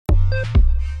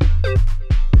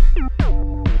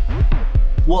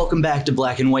Welcome back to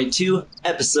Black and White 2,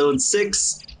 Episode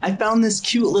 6. I found this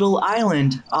cute little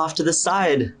island off to the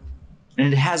side,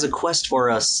 and it has a quest for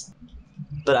us.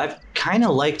 But I've kind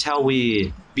of liked how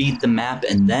we beat the map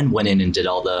and then went in and did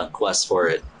all the quests for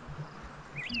it.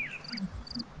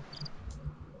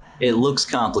 It looks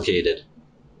complicated.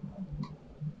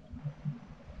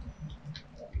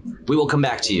 We will come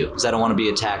back to you, because I don't want to be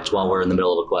attacked while we're in the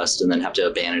middle of a quest and then have to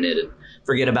abandon it and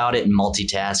forget about it and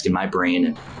multitask in my brain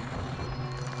and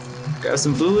grab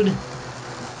some food.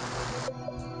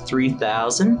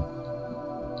 3,000.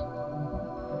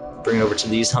 Bring it over to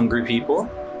these hungry people.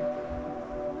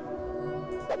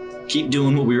 Keep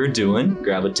doing what we were doing.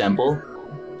 Grab a temple.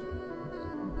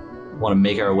 Want to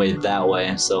make our way that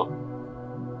way, so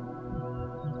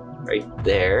right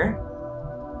there.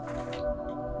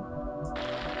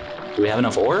 Do we have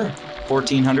enough ore?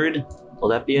 1,400? Will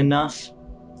that be enough?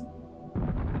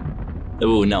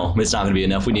 Oh no, it's not going to be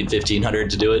enough. We need 1,500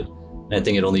 to do it. And I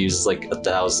think it only uses like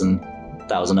 1,000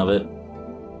 of it.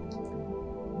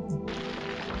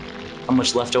 How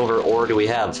much leftover ore do we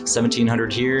have?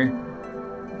 1,700 here,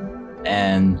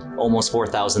 and almost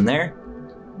 4,000 there.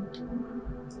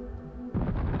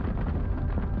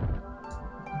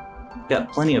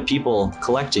 Got plenty of people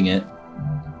collecting it.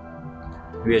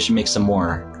 Maybe I should make some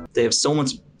more. They have so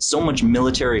much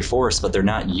military force, but they're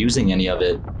not using any of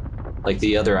it, like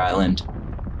the other island.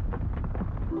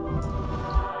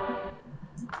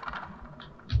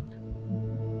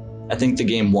 I think the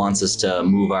game wants us to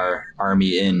move our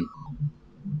army in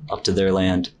up to their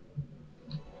land,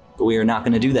 but we are not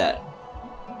going to do that.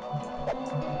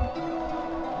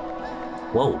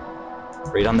 Whoa,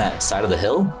 right on that side of the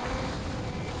hill?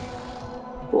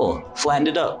 Cool, flattened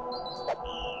it up.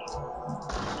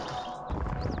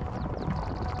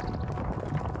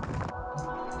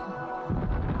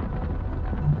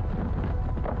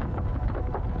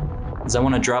 Because I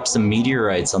want to drop some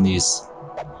meteorites on these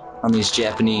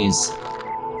Japanese.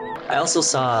 I also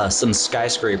saw some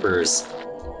skyscrapers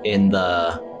in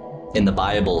the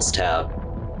Bibles tab.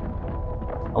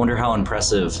 I wonder how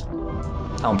impressive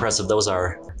those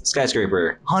are.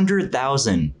 Skyscraper,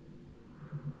 100,000.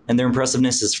 And their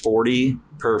impressiveness is 40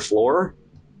 per floor,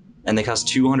 and they cost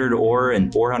 200 ore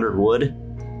and 400 wood.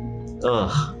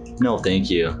 Ugh, no thank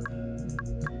you.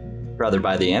 Rather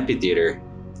buy the amphitheater.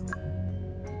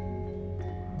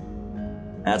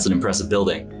 That's an impressive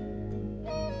building.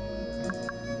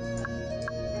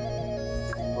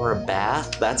 Or a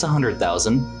bath, that's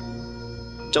 100,000.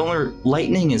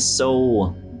 Lightning is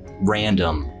so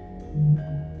random.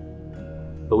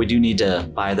 But we do need to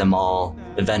buy them all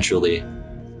eventually.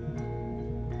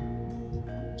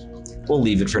 We'll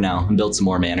leave it for now and build some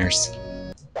more manors.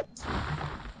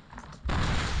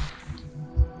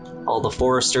 All the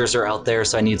foresters are out there,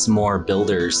 so I need some more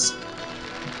builders.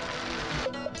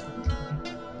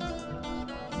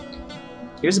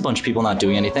 Here's a bunch of people not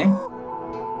doing anything.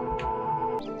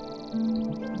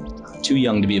 Too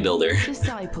young to be a builder.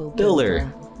 Disciple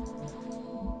builder.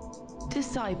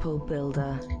 Disciple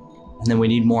builder. And then we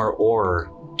need more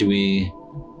ore. Do we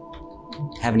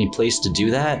have any place to do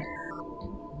that?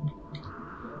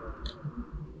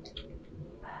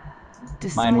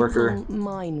 Mine worker.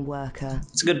 Mine worker.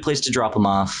 It's a good place to drop them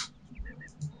off.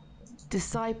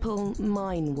 Disciple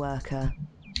mine worker.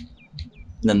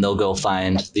 And then they'll go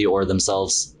find the ore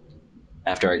themselves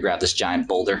after I grab this giant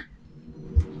boulder.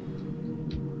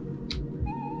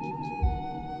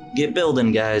 Get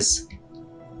building, guys.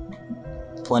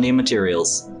 Plenty of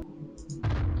materials.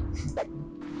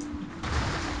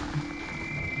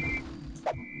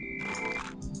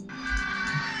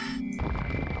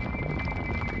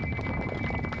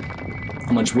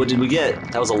 How much wood did we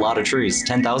get? That was a lot of trees.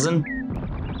 10,000?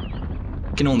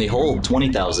 Can only hold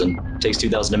 20,000. Takes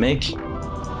 2,000 to make.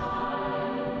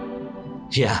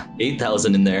 Yeah,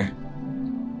 8,000 in there.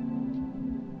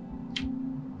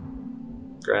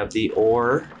 Grab the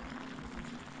ore.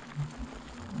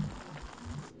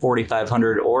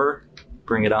 4,500 ore.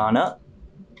 Bring it on up.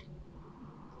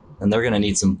 And they're gonna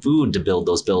need some food to build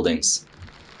those buildings.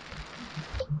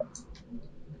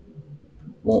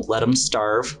 Won't let them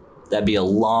starve. That'd be a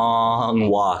long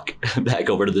walk back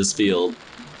over to this field.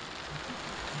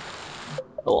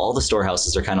 Oh, all the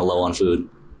storehouses are kind of low on food.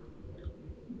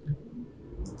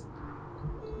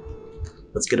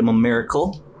 Let's get them a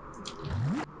miracle.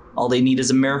 All they need is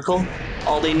a miracle.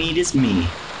 All they need is me.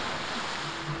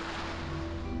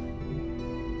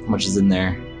 How much is in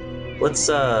there? Let's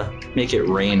make it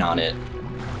rain on it.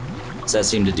 Does that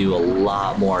seem to do a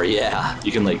lot more? Yeah,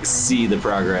 you can like see the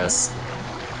progress.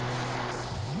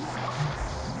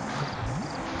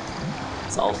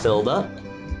 It's all filled up.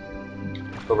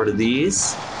 Over to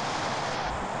these.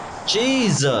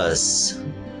 Jesus!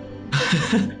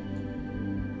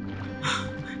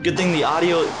 Good thing the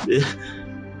audio...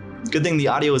 Good thing the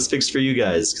audio is fixed for you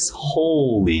guys, because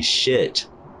holy shit.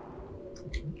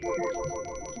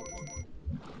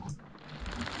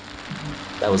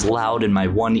 That was loud in my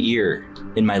one ear.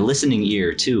 In my listening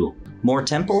ear, too. More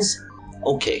temples?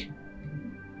 Okay.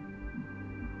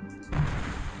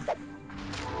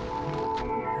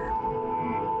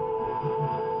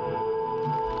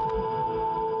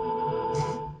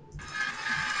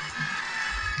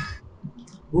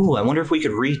 Ooh, I wonder if we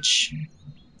could reach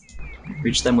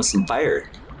them with some fire.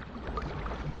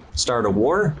 Start a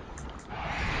war?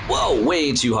 Whoa,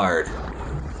 way too hard.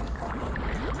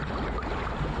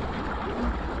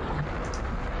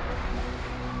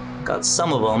 Got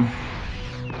some of them.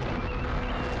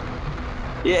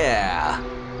 Yeah.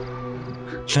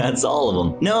 That's all of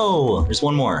them. No, there's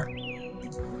one more.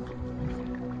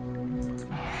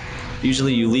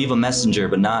 Usually you leave a messenger,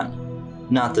 but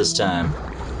not this time.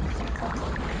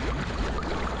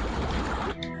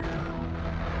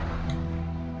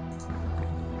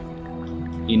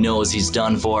 He knows he's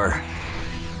done for.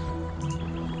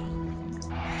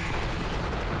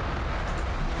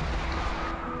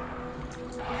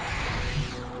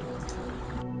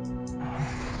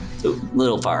 Ooh,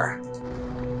 little far.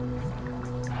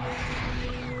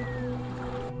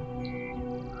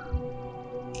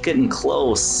 Getting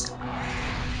close.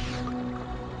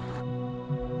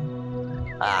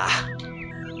 Ah.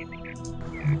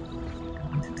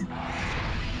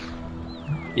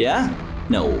 Yeah?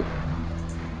 No.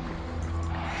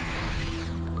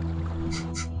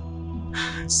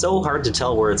 So hard to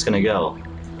tell where it's gonna go.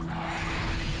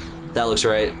 That looks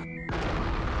right.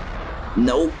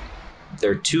 Nope.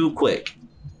 They're too quick.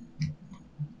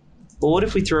 Well, what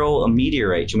if we throw a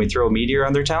meteorite? Can we throw a meteor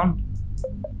on their town?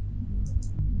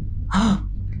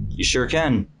 You sure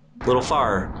can. Little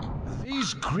far.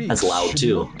 These Greeks That's loud too.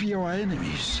 should not be our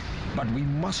enemies, but we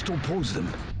must oppose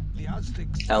them. The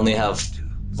Aztecs I only have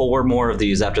 4 more of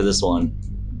these after this one.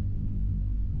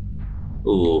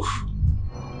 Ooh.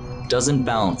 Doesn't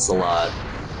bounce a lot.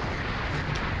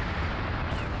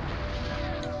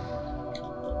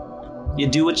 You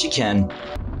do what you can.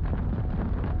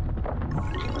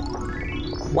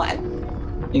 What?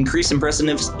 Increase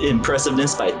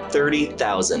impressiveness by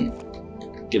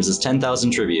 30,000. Gives us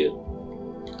 10,000 tribute.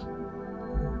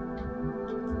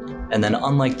 And then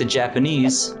unlike the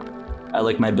Japanese, I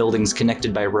like my buildings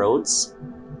connected by roads.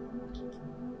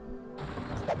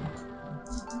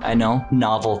 I know,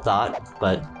 novel thought,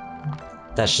 but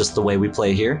that's just the way we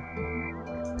play here.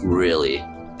 Really?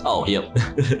 Oh, yep.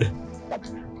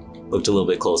 Looked a little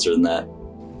bit closer than that.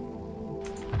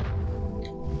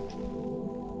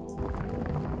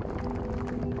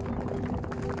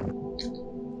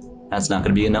 That's not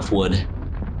gonna be enough wood.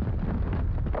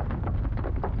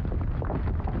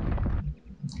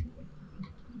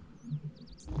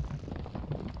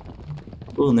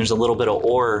 Ooh, and there's a little bit of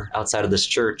ore outside of this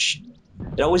church.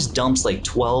 It always dumps like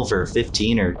 12 or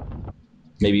 15 or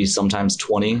maybe sometimes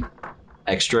 20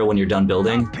 extra when you're done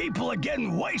building. People are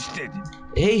getting wasted.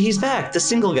 Hey, he's back, the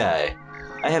single guy.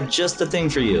 I have just the thing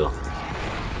for you.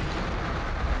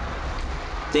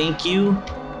 Thank you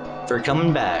for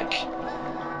coming back.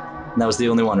 And that was the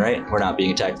only one, right? We're not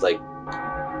being attacked like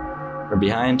from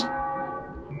behind.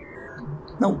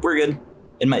 Nope, we're good.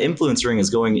 And my influence ring is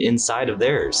going inside of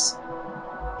theirs.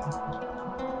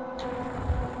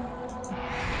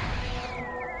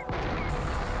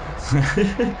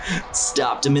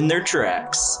 Stopped them in their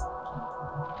tracks.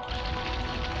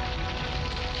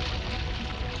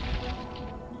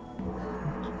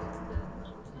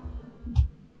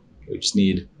 We just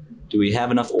need, do we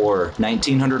have enough ore?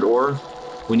 1900 ore?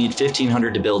 We need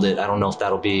 1500 to build it. I don't know if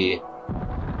that'll be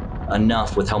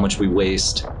enough with how much we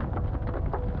waste.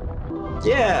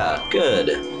 Yeah,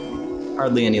 good.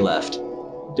 Hardly any left.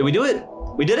 Did we do it?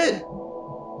 We did it!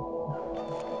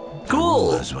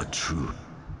 Cool! Those were true.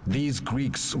 These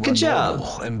Greeks were Good job.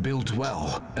 noble and built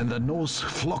well, and the Norse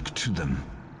flocked to them.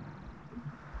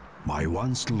 My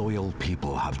once loyal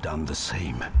people have done the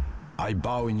same. I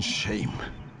bow in shame.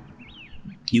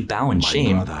 You bow in My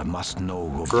shame. brother must know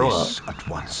of Grow this at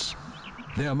once.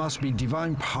 There must be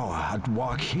divine power at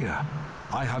work here.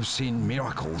 I have seen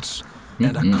miracles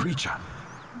and a creature.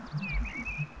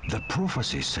 The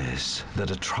prophecy says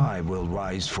that a tribe will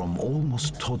rise from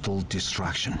almost total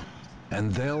destruction,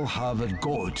 and they'll have a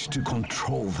god to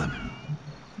control them.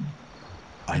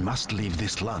 I must leave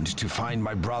this land to find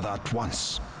my brother at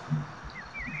once.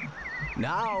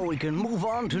 Now we can move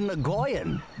on to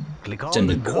Nagoyan. Click on To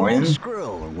the gold Nagoyan?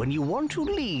 scroll when you want to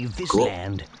leave this Cool.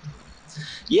 land.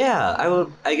 Yeah,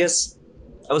 I guess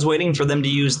I was waiting for them to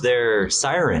use their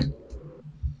siren.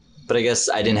 But I guess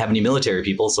I didn't have any military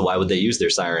people, so why would they use their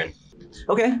siren?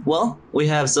 Okay, well, we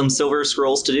have some silver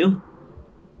scrolls to do.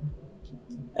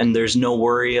 And there's no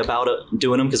worry about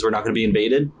doing them because we're not going to be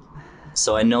invaded.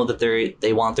 So I know that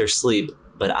they want their sleep,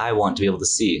 but I want to be able to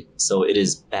see. So it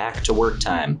is back to work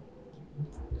time.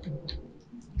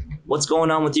 What's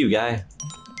going on with you, guy?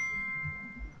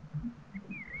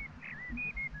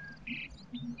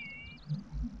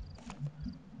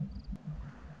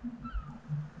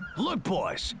 Look,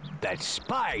 boys, that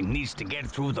spy needs to get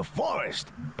through the forest,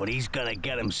 but he's gonna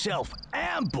get himself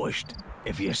ambushed.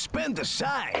 If you spend the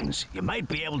signs, you might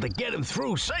be able to get him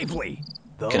through safely.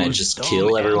 Can I just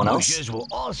kill everyone else? Ambushers will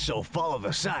also follow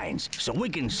the signs, so we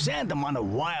can send them on a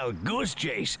wild goose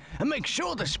chase and make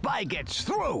sure the spy gets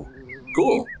through.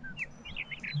 Cool.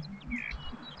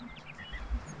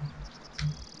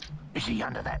 Is he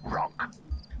under that rock?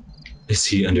 Is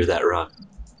he under that rock?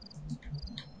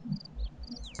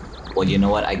 Well, you know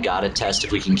what? I gotta test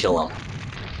if we can kill him.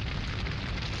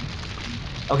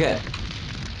 Okay.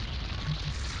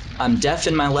 I'm deaf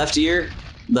in my left ear.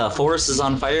 The forest is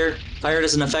on fire. Fire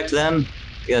doesn't affect them.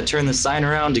 You gotta turn the sign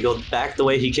around to go back the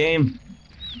way he came.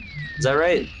 Is that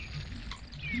right?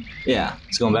 Yeah,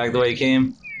 it's going back the way he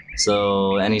came.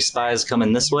 So, any spies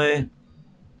coming this way?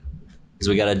 Because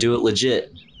we gotta do it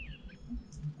legit.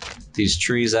 These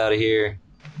trees out of here.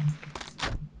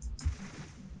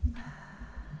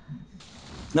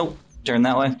 Nope. Turn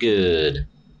that way. Good.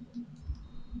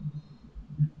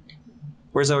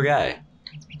 Where's our guy?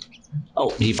 Oh,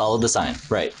 he followed the sign.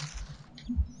 Right.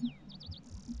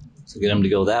 So get him to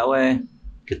go that way.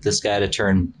 Get this guy to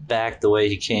turn back the way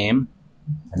he came.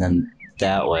 And then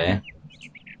that way.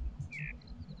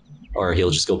 Or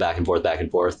he'll just go back and forth, back and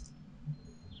forth.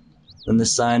 Then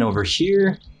this sign over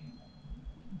here.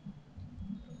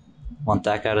 Want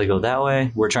that guy to go that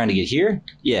way. We're trying to get here?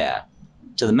 Yeah.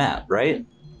 To the map, right?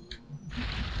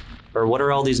 Or what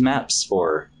are all these maps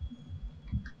for?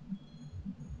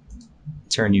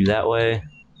 Turn you that way.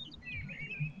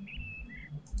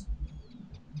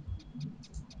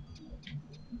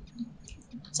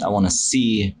 So I want to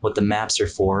see what the maps are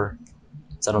for.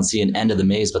 So I don't see an end of the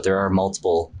maze, but there are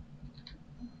multiple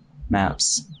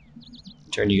maps.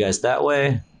 Turn you guys that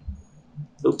way.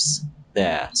 Oops.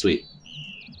 Yeah, sweet.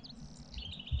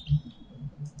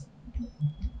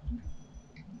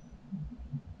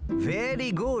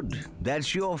 Very good.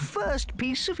 That's your first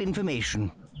piece of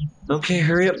information. Okay,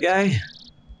 hurry up, guy.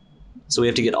 So we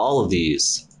have to get all of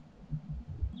these.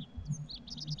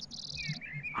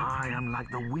 I am like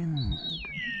the wind.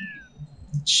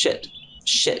 Shit.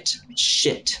 Shit.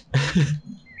 Shit.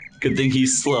 Good thing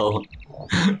he's slow.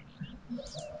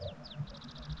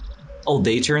 Oh,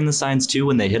 they turn the signs too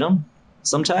when they hit them?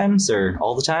 Sometimes, or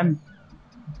all the time?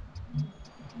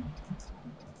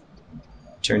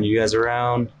 Turn you guys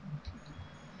around.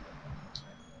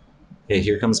 Okay,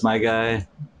 here comes my guy.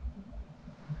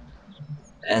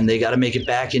 And they gotta make it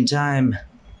back in time.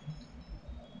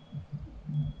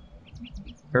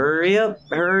 Hurry up,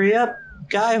 hurry up.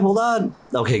 Guy, hold on.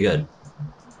 Okay, good.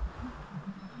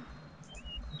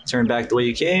 Turn back the way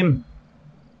you came.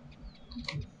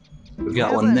 We've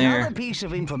got one there. Another piece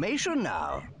of information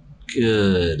now.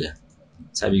 Good.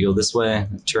 Let's have you go this way.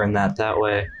 Turn that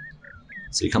way.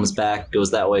 So he comes back,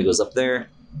 goes that way, goes up there.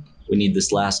 We need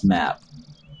this last map.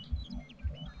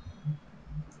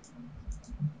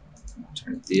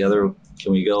 Turn it the other.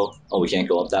 Can we go? Oh, we can't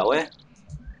go up that way?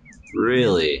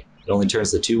 Really? It only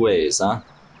turns the two ways, huh?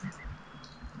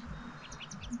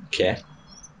 Okay.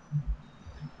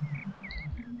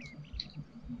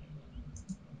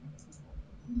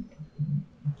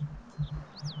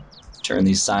 Turn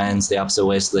these signs the opposite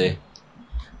way so they,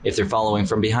 if they're following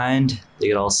from behind, they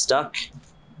get all stuck.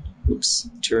 Oops.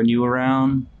 Turn you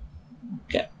around.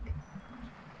 Okay.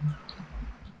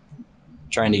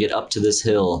 Trying to get up to this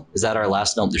hill. Is that our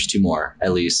last? Nope, there's two more.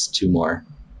 At least two more.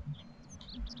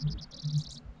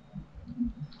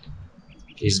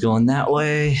 He's going that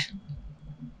way.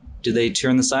 Do they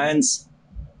turn the signs?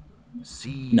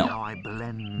 See No. how I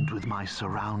blend with my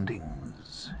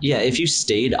surroundings. Yeah, if you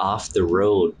stayed off the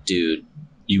road, dude,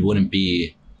 you wouldn't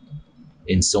be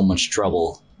in so much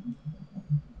trouble.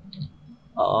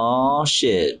 Oh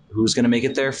shit. Who's gonna make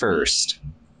it there first?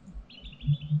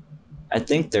 I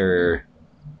think they're...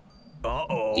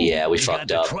 Uh-oh. Yeah, we He's fucked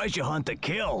got up. the treasure hunter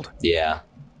killed. Yeah.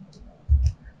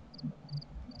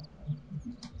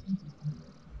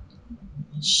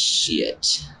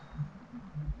 Shit.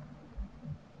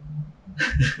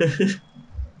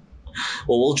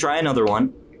 Well, we'll try another one,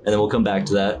 and then we'll come back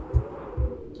to that.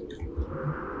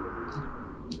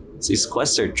 These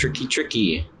quests are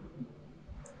tricky.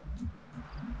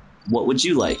 What would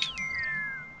you like?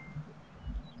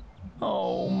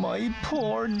 Oh, my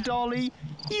poor Dolly.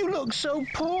 You look so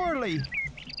poorly.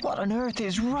 What on earth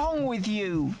is wrong with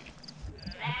you?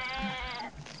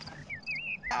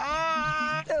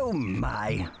 Oh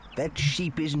my, that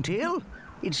sheep isn't ill.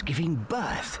 It's giving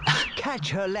birth.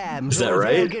 Catch her lambs Is that or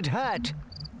they'll right? get hurt.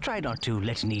 Try not to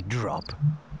let any drop.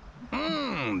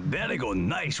 That'll go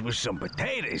nice with some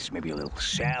potatoes. Maybe a little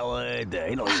salad,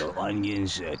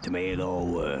 onions,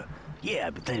 tomato. Yeah,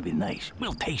 but that'd be nice.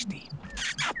 Real tasty.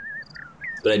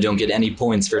 But I don't get any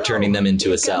points for turning them into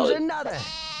Here a salad. comes another.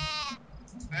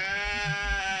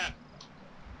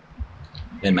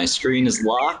 And my screen is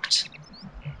locked,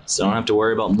 so I don't have to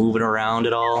worry about moving around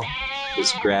at all.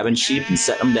 Just grabbing sheep and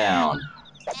setting them down.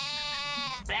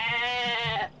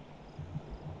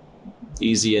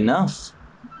 Easy enough.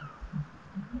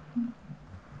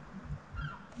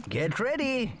 Get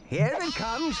ready. Here it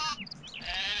comes.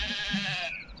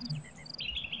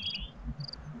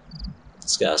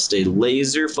 Just gotta stay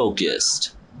laser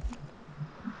focused.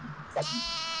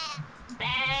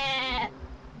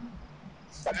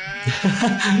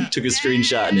 Took a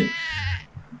screenshot and it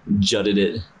jutted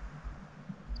it.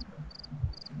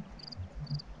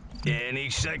 Any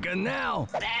second now.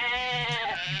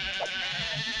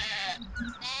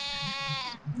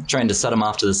 Trying to set them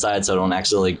off to the side so I don't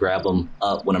accidentally grab them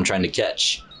up when I'm trying to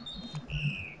catch.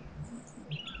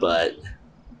 But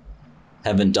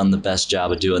haven't done the best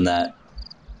job of doing that.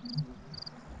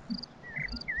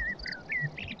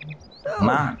 Come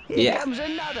on. Here Yeah. comes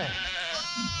another.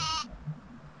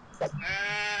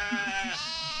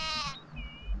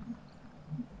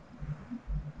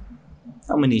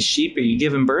 How many sheep are you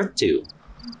giving birth to?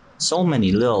 So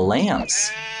many little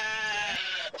lambs.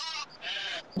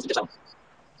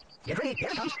 Get ready. Here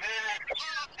it comes.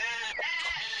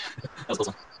 That was close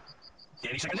one.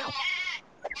 Any second now.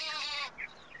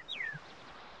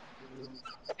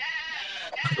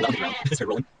 Round and round. Start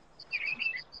rolling.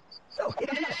 Oh, here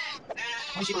comes another.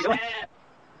 How many sheep are we going?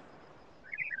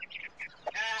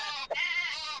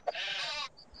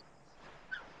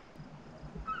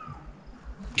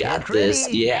 Got Get this.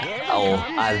 ready. Yeah. Here it Oh,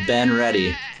 comes. I've been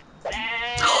ready.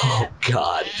 Oh,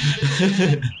 God.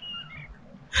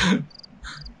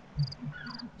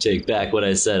 Take back what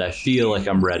I said. I feel like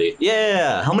I'm ready.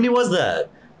 Yeah. How many was that?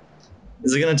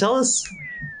 Is it gonna tell us?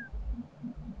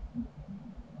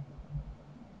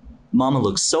 Mama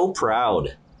looks so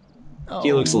proud.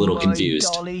 He looks a little my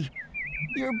confused. Dolly.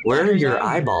 You're Where are better your now.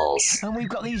 eyeballs? And we've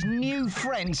got these new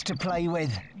friends to play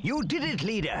with. You did it,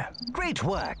 leader. Great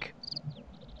work.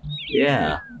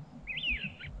 Yeah.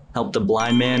 Helped a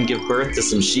blind man give birth to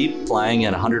some sheep flying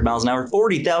at 100 miles an hour.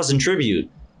 40,000 tribute.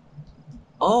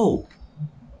 Oh.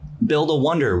 Build a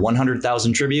wonder.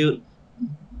 100,000 tribute.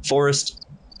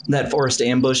 That forest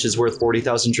ambush is worth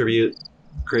 40,000 tribute.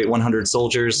 Create 100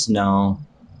 soldiers. No.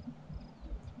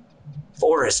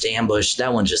 Forest ambush.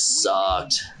 That one just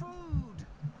sucked.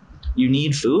 You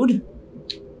need food?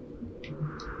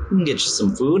 We can get you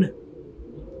some food.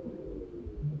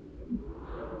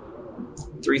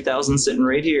 3,000 sitting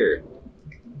right here.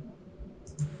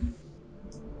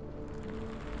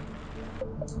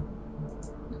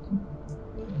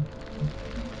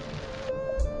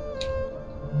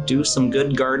 Do some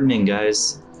good gardening,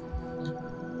 guys.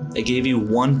 I gave you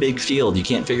one big field. You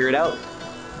can't figure it out?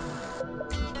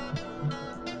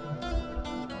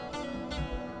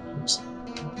 Oops.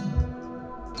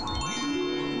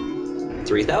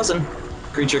 3,000.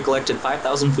 Creature collected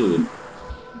 5,000 food.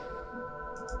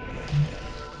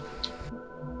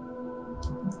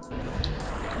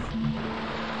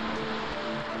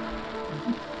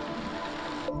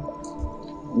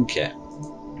 Okay.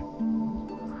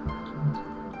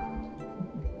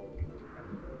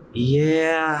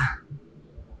 Yeah.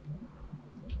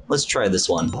 Let's try this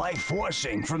one. By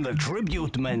forcing from the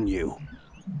tribute menu.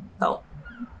 Oh.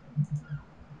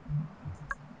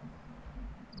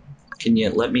 Can you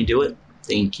let me do it?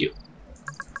 Thank you.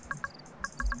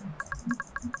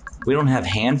 We don't have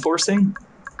hand forcing?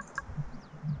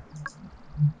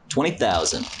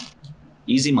 20,000.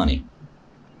 Easy money.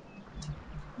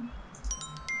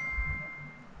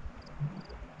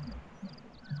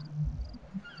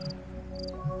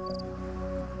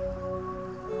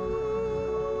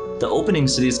 The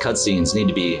openings to these cutscenes need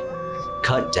to be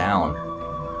cut down.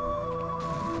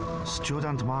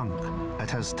 Student monk,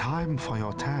 it is time for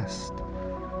your test.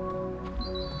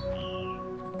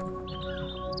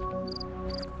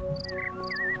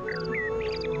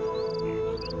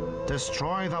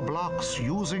 Destroy the blocks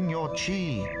using your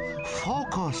chi.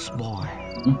 Focus, boy.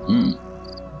 Mm-hmm.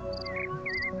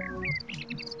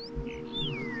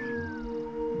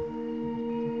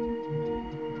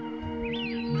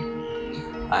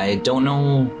 I don't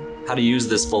know how to use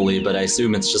this fully, but I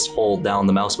assume it's just hold down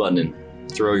the mouse button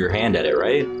and throw your hand at it,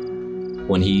 right?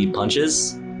 When he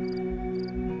punches.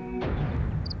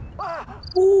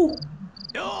 Ooh.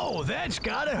 Oh, that's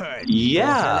gotta hurt.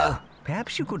 Yeah.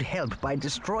 Perhaps you could help by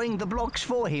destroying the blocks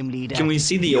for him, leader. Can we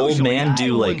see the old Usually man I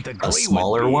do wouldn't like agree a with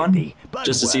smaller one? deity, but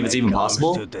Just to see if when it's it even comes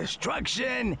possible? to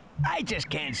destruction, I just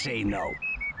can't say no.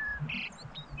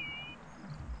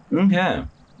 Okay.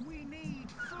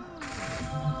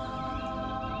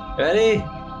 Ready?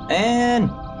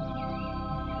 And...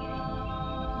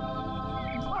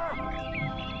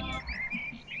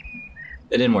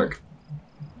 It didn't work.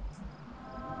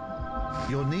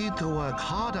 You need to work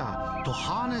harder to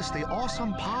harness the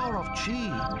awesome power of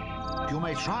chi. You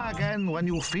may try again when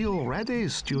you feel ready,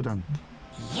 student.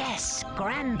 Yes,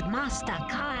 Grandmaster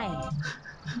Kai.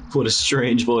 What a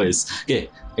strange voice. Okay,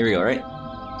 here we go, right?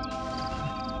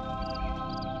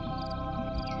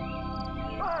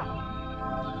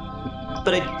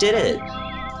 But I did it!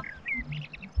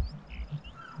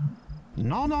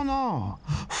 No, no, no.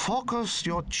 Focus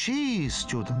your chi,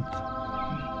 student.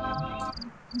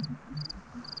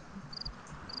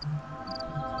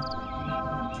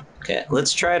 Okay,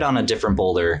 let's try it on a different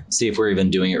boulder. See if we're even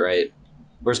doing it right.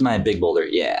 Where's my big boulder?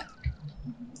 Yeah.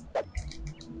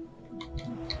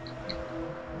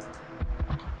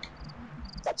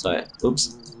 So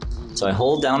I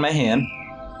hold down my hand,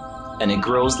 and it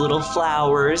grows little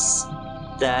flowers.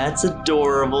 That's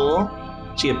adorable.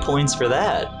 She get points for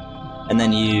that. And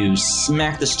then you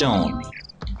smack the stone.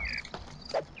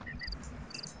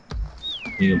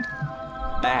 You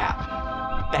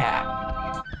bap,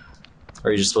 bap. Or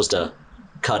are you just supposed to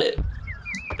cut it?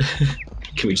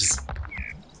 Can we just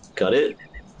cut it?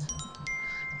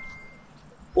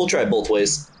 We'll try both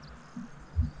ways.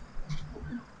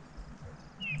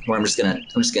 Or I'm just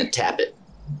gonna tap it.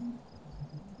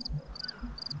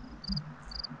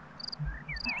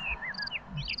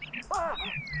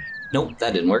 Nope,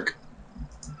 that didn't work.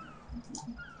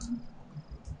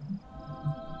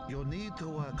 You need to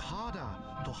work harder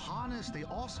to harness the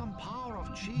awesome power of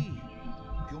chi.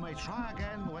 You may try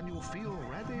again when you feel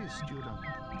ready, student.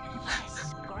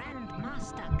 Yes,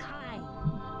 Grandmaster Kai.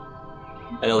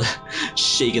 I know,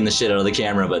 shaking the shit out of the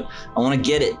camera, but I want to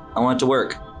get it. I want it to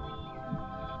work.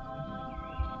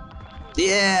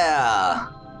 Yeah!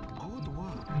 Good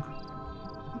work.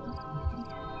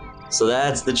 So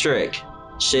that's the trick.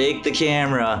 Shake the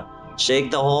camera. Shake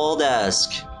the whole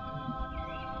desk.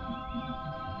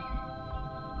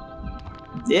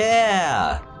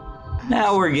 Yeah!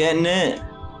 Now we're getting it.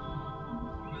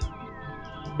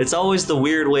 It's always the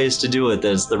weird ways to do it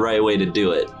that's the right way to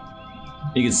do it.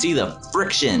 You can see the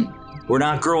friction. We're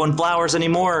not growing flowers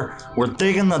anymore. We're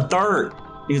digging the dirt.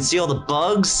 You can see all the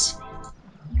bugs.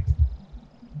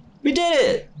 We did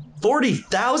it!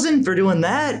 40,000 for doing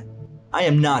that? I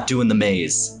am not doing the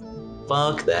maze.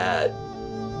 Fuck that.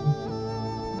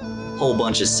 Whole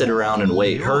bunch of sit around and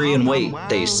wait. Hurry and wait,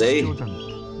 they say.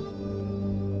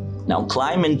 Now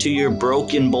climb into your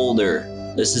broken boulder.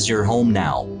 This is your home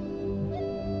now.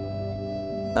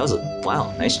 That was a,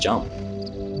 wow, nice jump.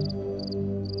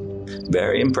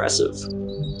 Very impressive.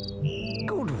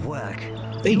 Good work.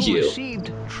 Thank you.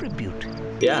 Received tribute.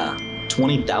 Yeah,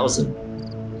 20,000.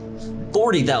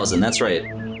 40,000, that's right.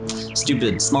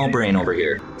 Stupid small brain over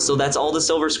here. So that's all the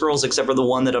silver scrolls except for the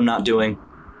one that I'm not doing.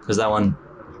 Because that one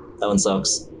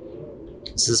sucks.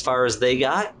 This is as far as they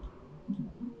got.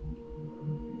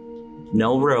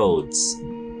 No roads.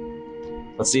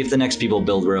 Let's see if the next people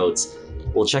build roads.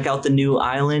 We'll check out the new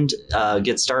island,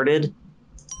 get started.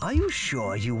 Are you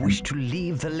sure you wish to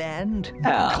leave the land?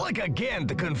 Yeah, Click again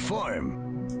to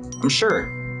confirm. I'm sure.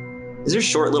 These are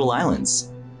short little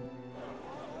islands.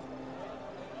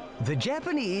 The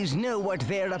Japanese know what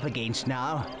they're up against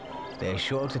now. They're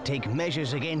sure to take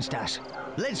measures against us.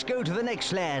 Let's go to the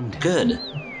next land. Good.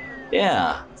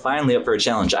 Yeah, finally up for a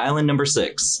challenge. Island number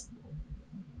 6.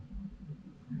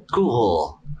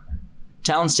 Cool.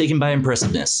 Towns taken by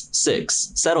impressiveness,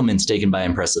 6. Settlements taken by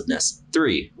impressiveness,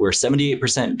 3. We're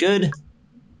 78% good.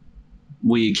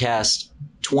 We cast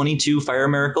 22 fire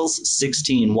miracles,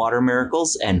 16 water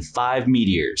miracles, and 5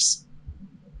 meteors.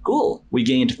 Cool. We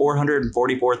gained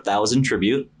 444,000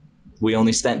 tribute. We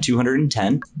only spent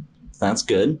 210. That's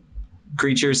good.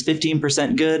 Creatures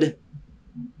 15% good.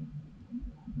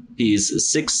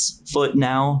 He's 6 foot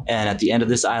now, and at the end of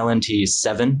this island, he's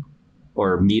 7.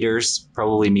 Or meters,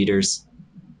 probably meters.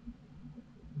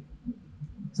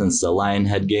 Since the lion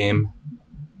head game.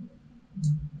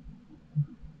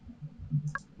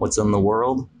 What's in the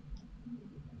world?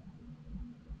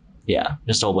 Yeah,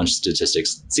 just a whole bunch of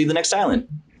statistics. See the next island.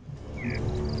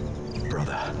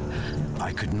 Brother, I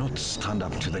I could not stand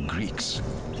up to the Greeks.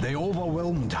 They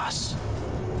overwhelmed us.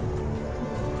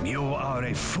 You are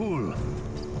a fool.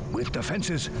 With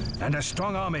defenses and a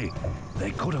strong army,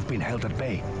 they could have been held at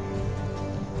bay.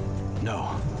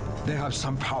 No, they have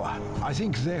some power. I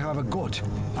think they have a god.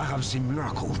 I have seen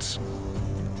miracles.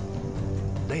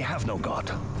 They have no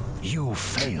god. You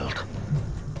failed.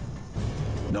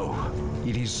 No,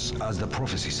 it is as the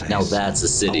prophecy says. Now that's a A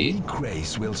city. weak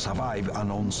race will survive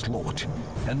an onslaught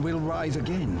and will rise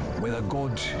again with a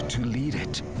god to lead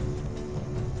it.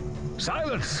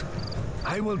 Silence!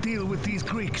 I will deal with these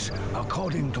Greeks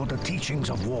according to the teachings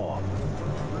of war.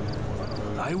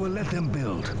 I will let them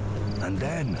build, and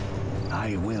then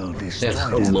I will destroy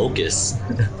them. Locusts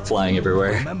flying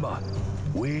everywhere. Remember,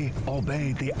 we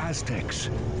obey the Aztecs.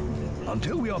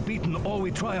 Until we are beaten or we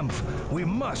triumph, we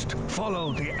must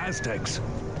follow the Aztecs.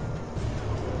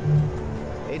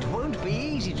 It won't be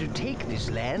easy to take this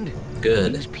land.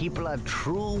 Good. These people are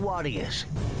true warriors.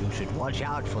 You should watch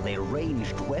out for their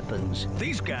ranged weapons.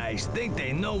 These guys think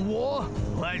they know war?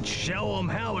 Let's show them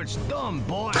how it's done,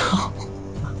 boy.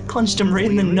 Punched him right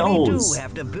in the We really nose. do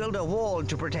have to build a wall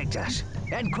to protect us,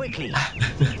 and quickly.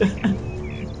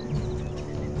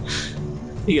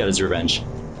 He got his revenge.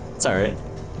 It's alright.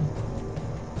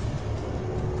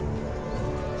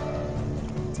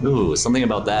 Ooh, something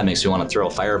about that makes me want to throw a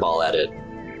fireball at it.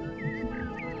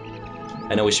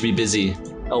 I know we should be busy.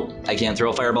 Oh, I can't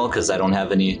throw a fireball because I don't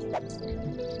have any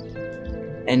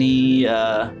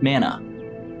mana.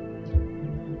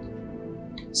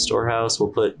 Storehouse we'll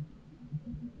put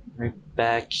right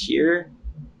back here.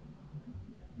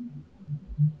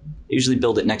 Usually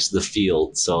build it next to the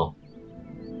field, so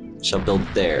shall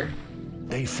build there.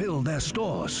 They fill their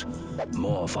stores.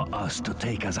 More for us to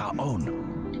take as our own.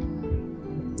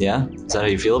 Yeah? Is that how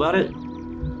you feel about it?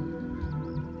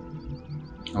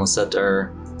 We'll set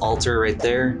our altar right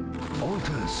there.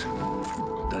 Altars.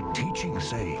 The teachings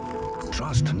say,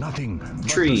 trust nothing but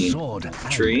Tree. the sword and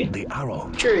Tree. the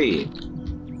arrow. Tree.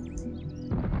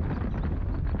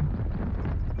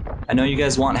 I know you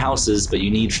guys want houses, but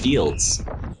you need fields.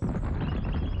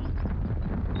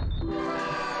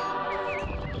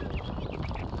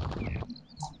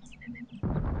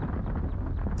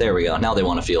 There we go. Now they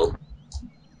want a field.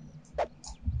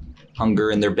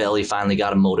 Hunger in their belly finally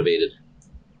got them motivated.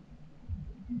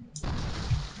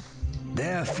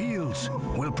 Their fields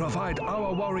will provide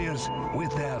our warriors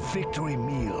with their victory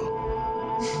meal.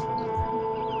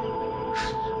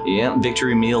 Yeah,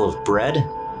 victory meal of bread.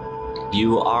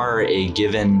 You are a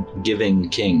giving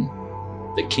king.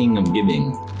 The king of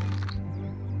giving.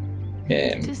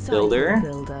 Okay, Disciple builder,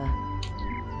 builder.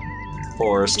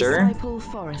 forester, Disciple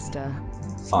forester.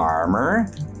 farmer.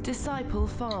 Disciple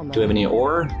farmer. Do we have any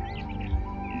ore?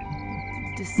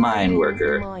 Disciple Mine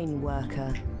worker. Mine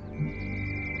worker.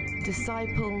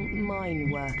 Disciple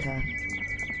mine worker.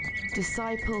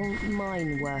 Disciple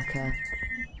mine worker.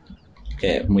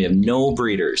 Okay, we have no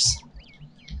breeders.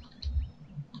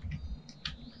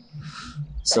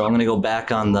 So I'm gonna go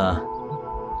back on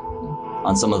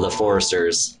some of the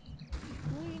foresters.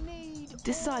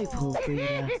 Disciple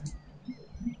breeder.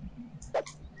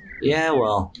 Yeah,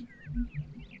 well,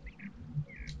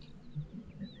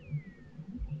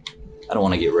 I don't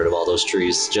want to get rid of all those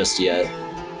trees just yet.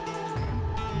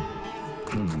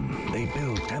 They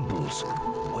build temples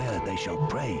where they shall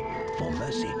pray for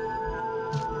mercy.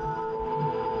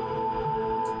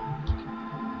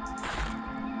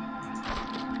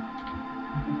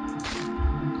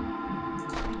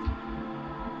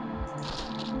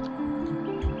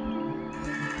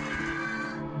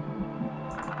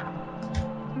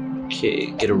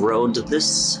 Okay, get a road to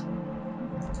this.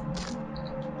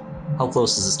 How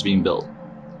close is this to being built?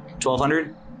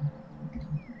 1,200?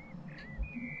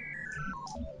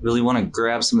 Really want to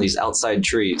grab some of these outside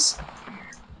trees.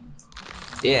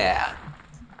 Yeah.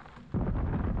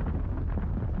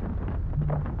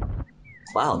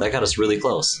 Wow, that got us really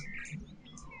close.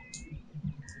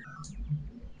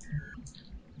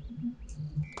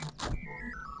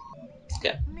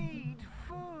 Okay.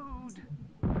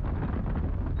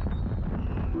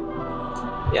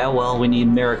 Yeah, well, we need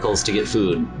miracles to get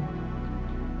food.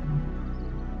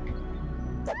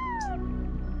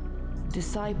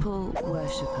 Disciple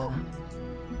worshipper.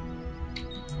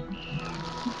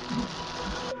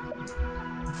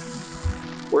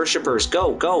 Worshippers,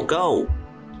 go, go, go!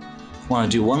 Want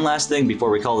to do one last thing before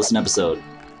we call this an episode.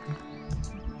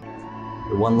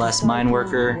 One less mine Disciple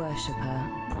worker. worshipper.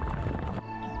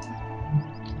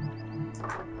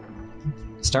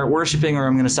 Start worshiping or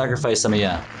I'm gonna sacrifice some of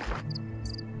ya.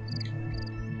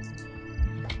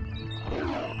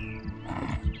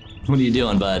 What are you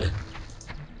doing, bud?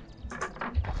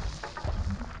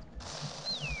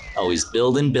 Oh, he's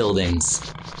building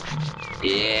buildings.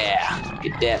 Yeah,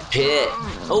 get that pit.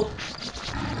 Oh.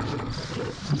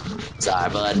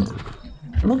 Sorry, bud.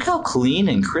 Look how clean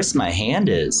and crisp my hand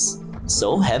is.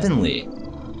 So heavenly.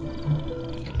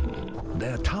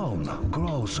 Their town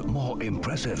grows more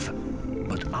impressive,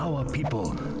 but our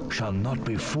people shall not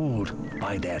be fooled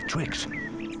by their tricks.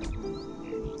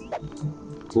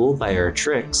 Fooled by our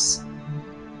tricks?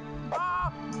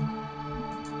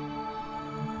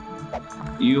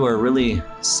 You are really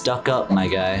stuck up, my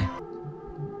guy.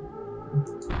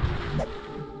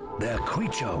 Their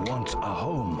creature wants a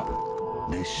home.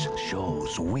 This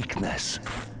shows weakness.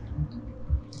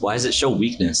 Why does it show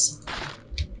weakness?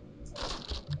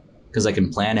 Because I can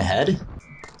plan ahead?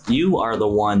 You are the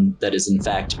one that is in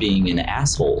fact being an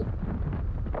asshole.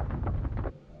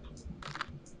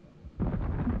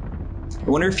 I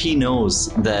wonder if he knows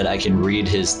that I can read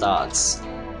his thoughts.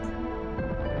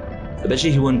 I bet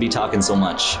you he wouldn't be talking so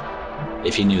much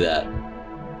if he knew that.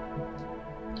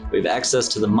 We have access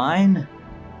to the mine.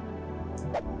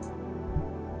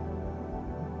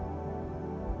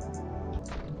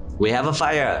 We have a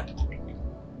fire.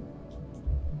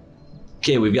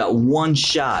 Okay, we've got one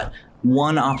shot,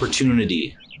 one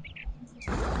opportunity.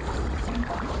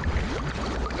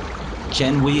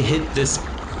 Can we hit this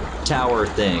tower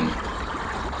thing?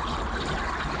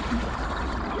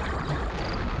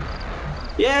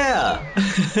 Yeah!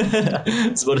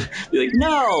 It's about to be like,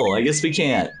 no, I guess we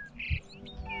can't.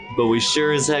 But we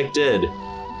sure as heck did.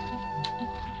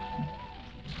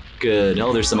 Good.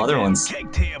 Oh, there's some other ones.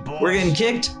 Here, boys. We're getting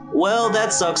kicked? Well,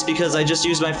 that sucks because I just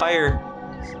used my fire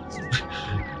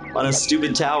on a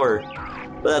stupid tower.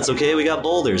 But that's okay. We got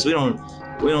boulders. We don't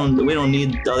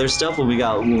need other stuff when we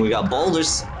got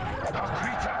boulders.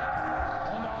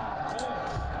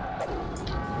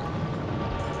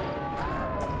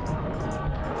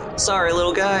 Sorry,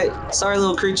 little guy. Sorry,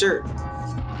 little creature.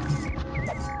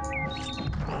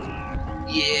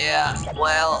 Yeah,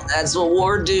 well, that's what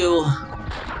war do.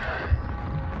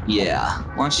 Yeah,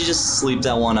 why don't you just sleep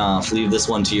that one off, leave this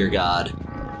one to your god.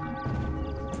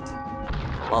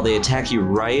 While they attack you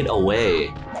right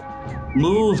away.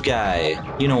 Move, guy!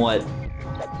 You know what?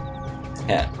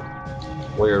 Yeah,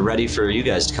 we're ready for you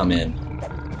guys to come in.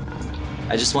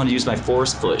 I just want to use my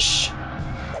force push.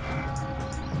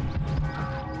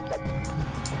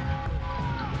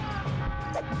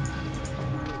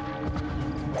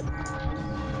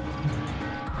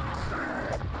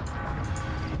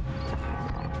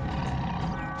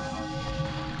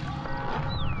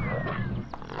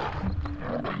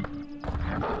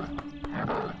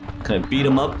 Can I beat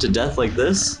him up to death like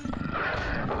this?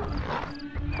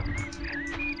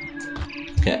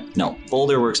 Okay, no,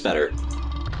 boulder works better.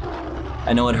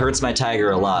 I know it hurts my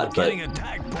tiger a lot, but... Getting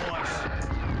attacked, boys.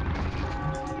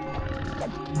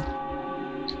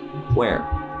 Where?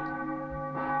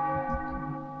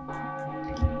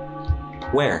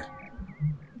 Where?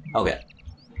 Okay.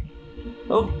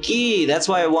 Okay, that's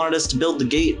why I wanted us to build the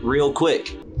gate real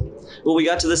quick. Well, we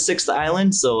got to the 6th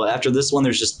island, so after this one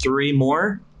there's just 3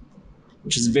 more,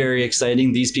 which is very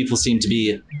exciting. These people seem to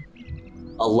be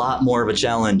a lot more of a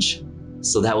challenge,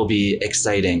 so that will be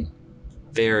exciting.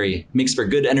 Makes for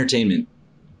good entertainment.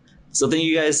 So thank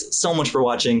you guys so much for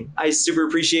watching. I super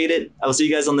appreciate it. I will see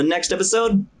you guys on the next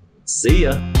episode. See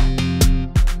ya.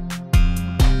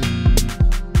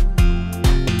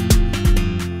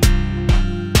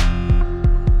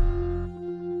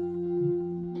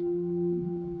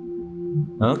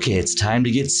 Okay, it's time to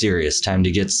get serious. Time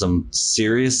to get some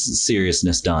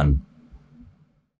seriousness done.